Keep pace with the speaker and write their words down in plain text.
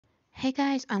Hey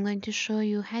guys, I'm going to show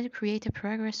you how to create a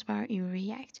progress bar in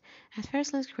React. At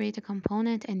first, let's create a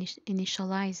component and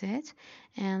initialize it.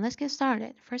 And let's get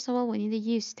started. First of all, we need a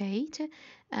use state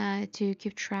to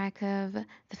keep track of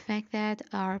the fact that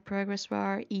our progress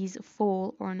bar is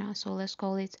full or not. So let's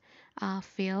call it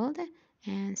field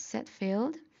and set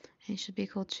field. And it should be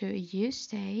equal to a use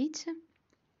state.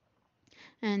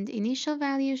 And initial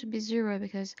value should be 0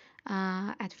 because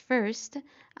at first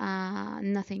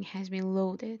nothing has been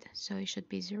loaded, so it should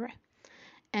be 0.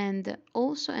 And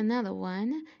also another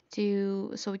one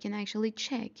so we can actually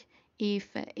check if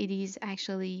it is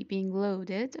actually being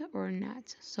loaded or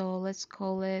not. So let's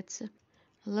call it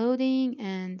loading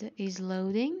and is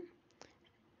loading,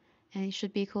 and it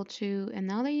should be equal to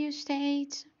another use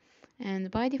state, and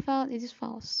by default it is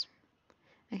false.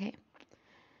 Okay.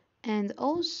 And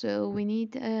also we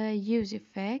need a use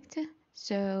effect,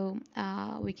 so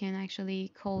we can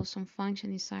actually call some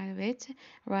function inside of it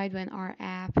right when our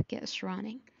app gets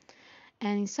running.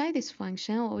 And inside this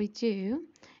function, what we do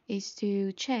is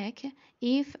to check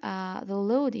if the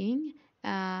loading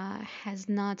has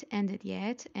not ended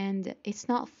yet and it's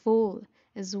not full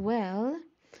as well.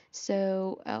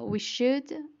 So we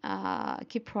should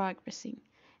keep progressing.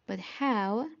 But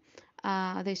how?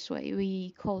 This way we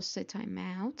call set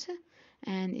timeout,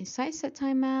 and inside set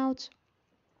timeout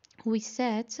we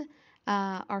set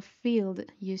our field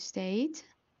use state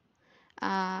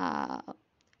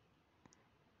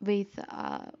with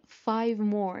 5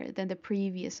 more than the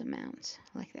previous amount,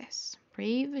 like this.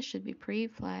 Prev should be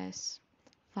prev plus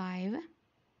 5.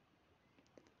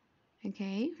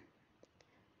 Okay,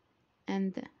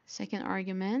 and the second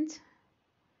argument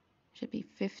should be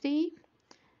 50.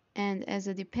 And as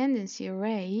a dependency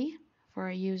array for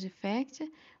our use effect,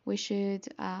 we should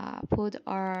put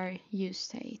our use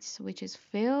states, which is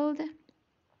filled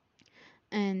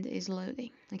and is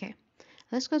loading. Okay,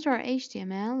 let's go to our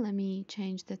HTML. Let me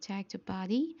change the tag to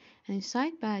body, and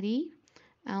inside body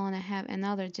I want to have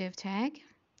another div tag.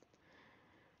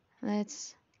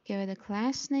 Let's give it a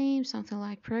class name, something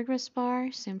like progress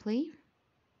bar, simply.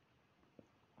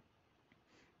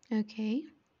 Okay,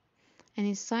 and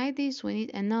inside this we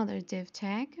need another div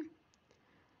tag.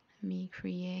 Let me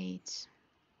create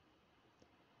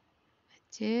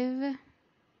a div.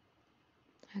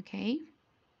 Okay,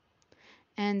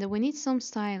 and we need some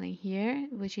styling here,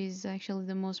 which is actually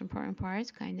the most important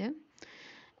part, kind of.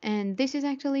 And this is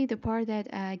actually the part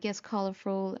that gets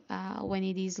colorful when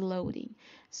it is loading.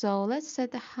 So let's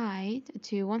set the height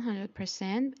to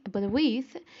 100%, but the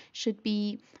width should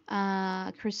be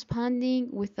corresponding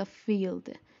with the field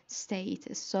state.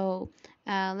 So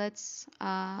let's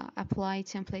apply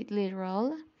template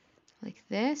literal like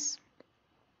this,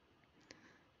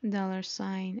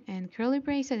 $sign and curly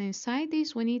brace, and inside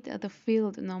this we need the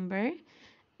field number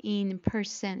in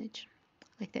percentage,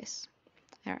 like this.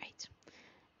 All right.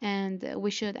 And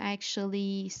we should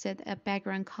actually set a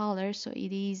background color so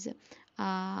it is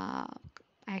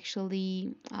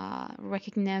actually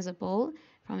recognizable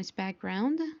from its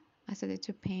background. I set it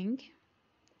to pink.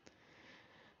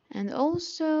 And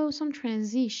also some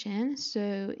transition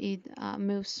so it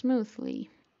moves smoothly.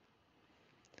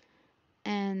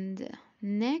 And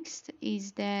next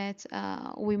is that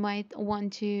we might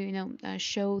want to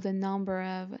show the number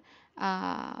of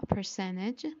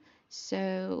percentage.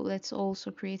 So let's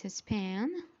also create a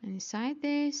span, and inside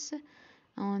this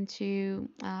I want to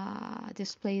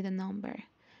display the number.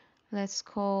 Let's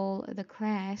call the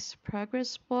class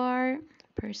progress bar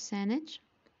percentage.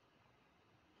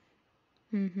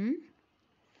 And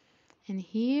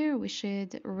here we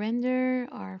should render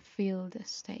our field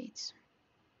states.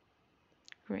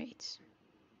 Great.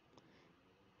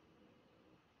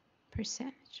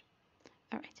 Percentage.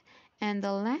 All right. And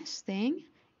the last thing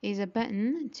is a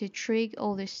button to trigger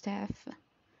all this stuff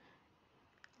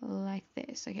like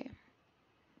this. Okay,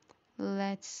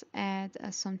 let's add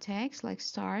some text like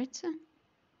start.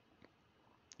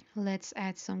 Let's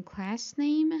add some class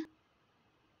name.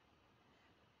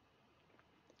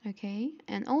 Okay,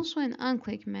 and also an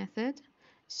onclick method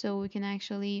so we can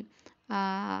actually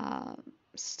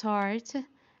start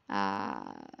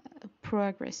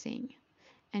progressing.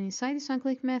 And inside this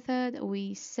onclick method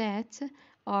we set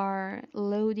our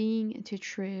loading to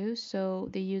true so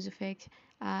the use effect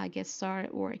gets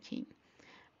started working.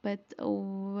 But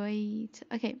wait,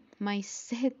 okay, my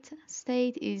set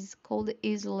state is called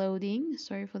is loading,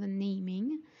 sorry for the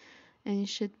naming, and it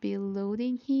should be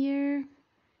loading here.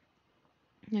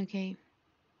 Okay,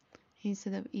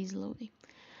 instead of is loading.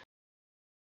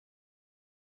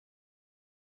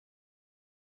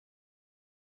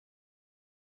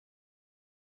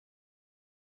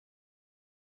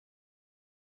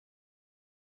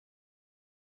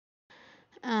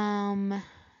 Um,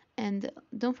 and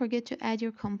don't forget to add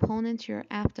your component to your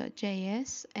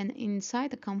app.js, and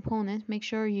inside the component make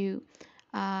sure you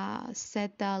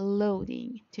set the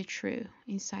loading to true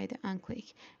inside the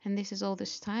onClick. And this is all the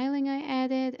styling I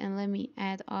added, and let me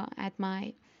add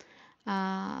my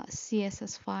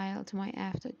CSS file to my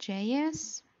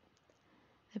app.js.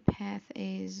 The path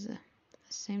is the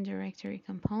same directory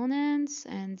components,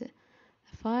 and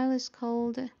the file is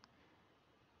called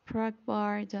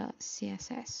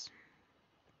progbar.css.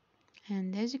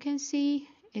 And as you can see,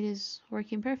 it is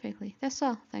working perfectly. That's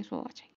all. Thanks for watching.